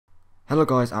Hello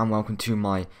guys and welcome to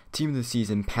my Team of the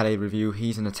Season Pellè review.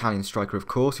 He's an Italian striker of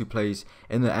course who plays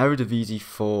in the Eredivisie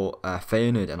for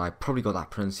Feyenoord, and I probably got that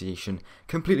pronunciation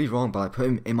completely wrong, but I put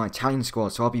him in my Italian squad,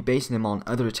 so I'll be basing him on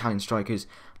other Italian strikers,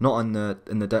 not in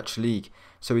the Dutch league.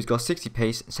 So he's got 60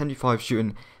 pace, 75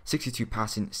 shooting, 62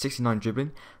 passing, 69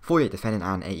 dribbling, 48 defending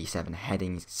and 87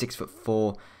 heading. He's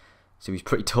 6'4", so he's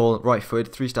pretty tall, right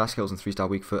footed, 3-star skills and 3-star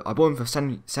weak foot. I bought him for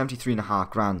 73.5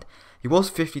 grand. He was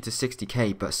 50 to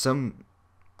 60k, but some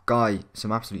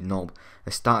absolute knob,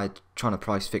 has started trying to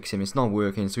price fix him. It's not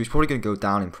working, so he's probably going to go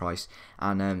down in price,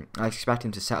 and I expect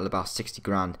him to settle about 60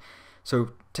 grand.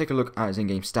 So take a look at his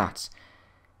in-game stats.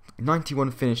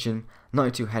 91 finishing,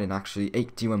 92 heading actually,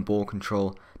 81 ball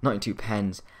control, 92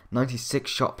 pens, 96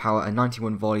 shot power and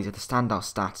 91 volleys are the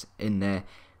standout stats in there.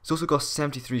 He's also got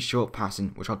 73 short passing,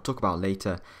 which I'll talk about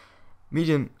later.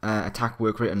 Medium attack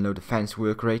work rate and low defense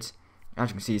work rate. As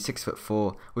you can see, he's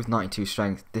 6'4" with 92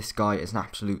 strength. This guy is an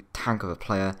absolute tank of a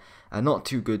player. Not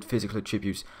too good physical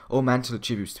attributes or mental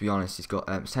attributes, to be honest. He's got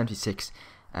 76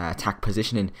 attack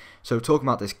positioning. So talking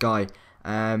about this guy,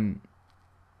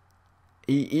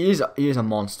 he is a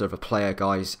monster of a player,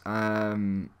 guys.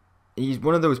 He's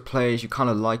one of those players you kind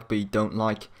of like but you don't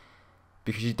like,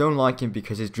 because you don't like him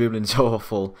because his dribbling's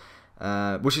awful,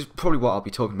 which is probably what I'll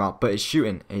be talking about. But his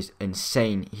shooting is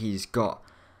insane. He's got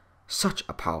such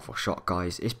a powerful shot,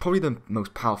 guys. It's probably the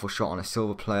most powerful shot on a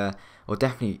silver player, or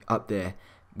definitely up there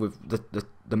with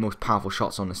the most powerful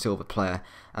shots on a silver player.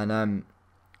 And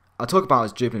I'll talk about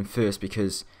his dribbling first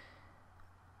because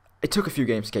it took a few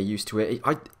games to get used to it.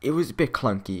 It was a bit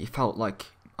clunky. It felt like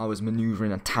I was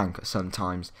manoeuvring a tank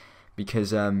sometimes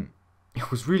because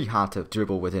it was really hard to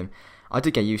dribble with him. I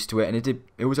did get used to it, and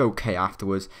it was okay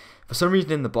afterwards. For some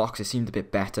reason in the box it seemed a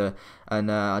bit better, and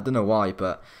I don't know why,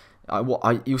 but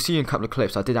you'll see in a couple of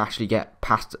clips I did actually get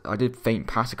past. I did feint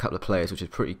past a couple of players, which is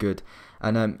pretty good.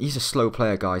 And he's a slow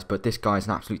player, guys, but this guy's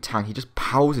an absolute tank. He just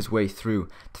powers his way through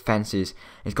defenses.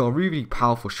 He's got a really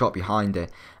powerful shot behind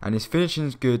it, and his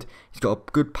finishing's good. He's got a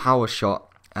good power shot,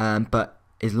 but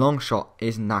his long shot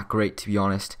isn't that great, to be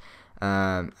honest.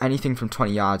 Anything from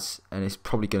 20 yards and it's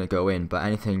probably going to go in, but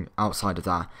anything outside of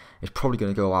that is probably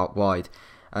going to go out wide.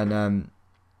 And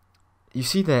you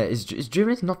see there, his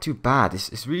dribbling's not too bad.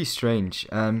 It's really strange.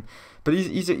 But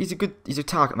he's a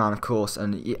target man, of course,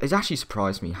 and it's actually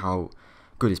surprised me how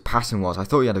good his passing was. I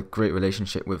thought he had a great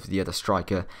relationship with the other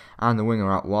striker and the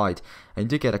winger out wide, and he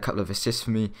did get a couple of assists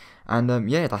for me. And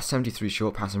yeah, that 73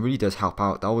 short passing really does help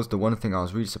out. That was the one thing I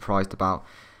was really surprised about.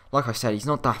 Like I said, he's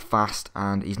not that fast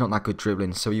and he's not that good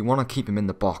dribbling, so you want to keep him in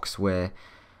the box where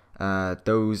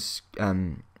those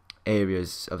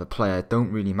areas of the player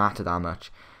don't really matter that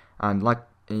much. And like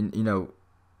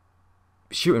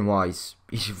shooting wise,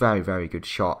 he's a very, very good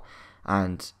shot,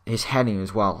 and his heading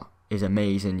as well is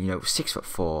amazing.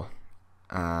 6'4",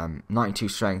 92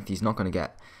 strength. He's not going to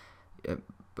get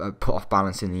put off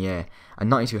balance in the air, and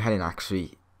 92 heading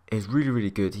actually is really, really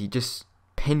good. He just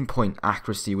pinpoint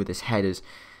accuracy with his headers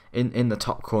in the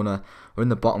top corner or in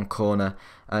the bottom corner.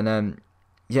 And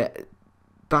yeah,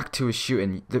 back to his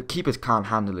shooting. The keepers can't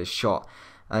handle his shot,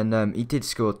 and he did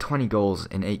score 20 goals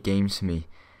in 8 games for me,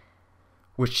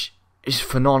 which is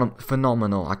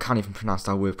phenomenal. I can't even pronounce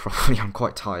that word properly. I'm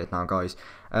quite tired now, guys.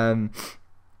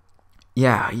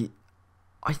 Yeah,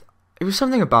 it was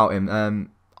something about him.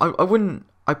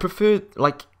 I prefer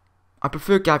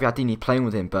Gagliardini playing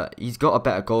with him, but he's got a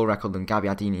better goal record than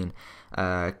Gagliardini and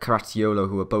Caracciolo,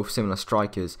 who are both similar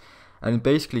strikers. And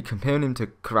basically comparing him to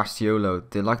Caracciolo,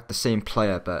 they're like the same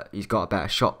player, but he's got a better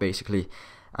shot basically.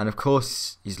 And of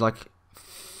course he's like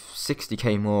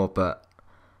 60k more, but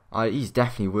he's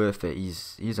definitely worth it.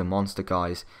 He's a monster,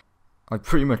 guys. I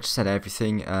pretty much said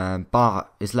everything. Bar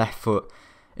his left foot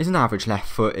is an average left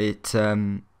foot. It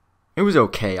was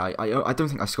okay. I don't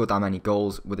think I scored that many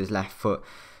goals with his left foot.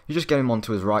 You just get him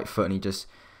onto his right foot and he just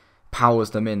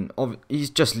powers them in. He's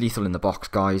just lethal in the box,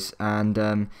 guys. And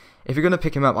if you're going to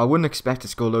pick him up, I wouldn't expect to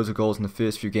score loads of goals in the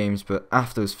first few games, but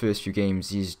after those first few games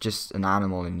he's just an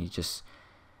animal, and he just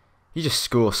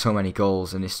scores so many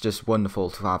goals, and it's just wonderful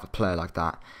to have a player like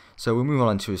that. So we'll move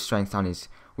on to his strength and his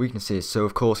weaknesses. So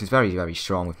of course he's very, very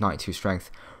strong with 92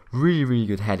 strength, really, really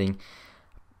good heading,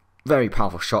 very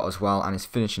powerful shot as well, and his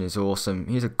finishing is awesome.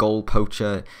 He's a goal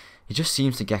poacher. He just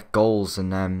seems to get goals,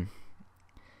 and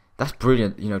that's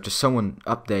brilliant. Just someone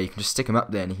up there, you can just stick him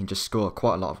up there and he can just score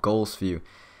quite a lot of goals for you.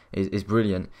 Is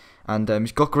brilliant. And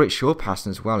he's got great short passing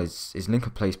as well. His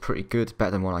link-up play is pretty good,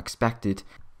 better than what I expected.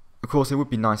 Of course, it would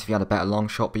be nice if he had a better long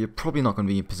shot, but you're probably not going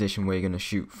to be in a position where you're going to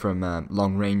shoot from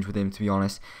long range with him, to be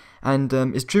honest. And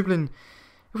his dribbling,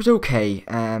 it was okay.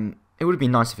 it would have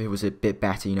been nice if it was a bit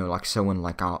better, you know, like someone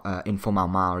like our Inform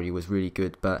Almari was really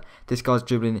good, but this guy's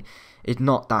dribbling is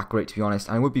not that great, to be honest,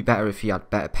 and it would be better if he had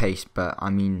better pace, but I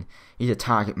mean, he's a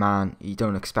target man, you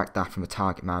don't expect that from a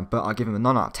target man, but I'll give him a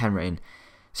 9 out of 10 rating,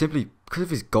 simply because of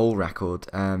his goal record.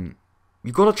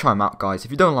 You've got to try him out, guys.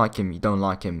 If you don't like him, you don't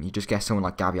like him, you just get someone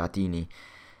like Gagliardini.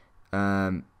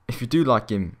 If you do like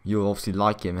him, you'll obviously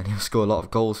like him, and he'll score a lot of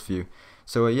goals for you.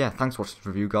 So yeah, thanks for watching this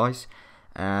review, guys.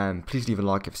 Please leave a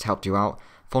like if it's helped you out.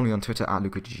 Follow me on Twitter at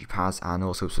LucaGGPaz, and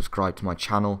also subscribe to my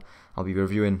channel. I'll be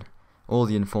reviewing all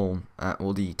the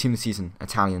all the Team of the Season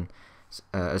Italian,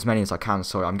 as many as I can.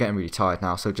 Sorry, I'm getting really tired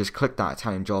now. So just click that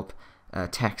Italian Job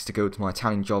text to go to my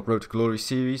Italian Job Road to Glory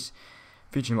series,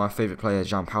 featuring my favourite player,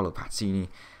 Gianpaolo Pazzini.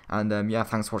 And yeah,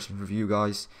 thanks for watching the review,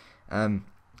 guys.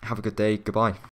 Have a good day. Goodbye.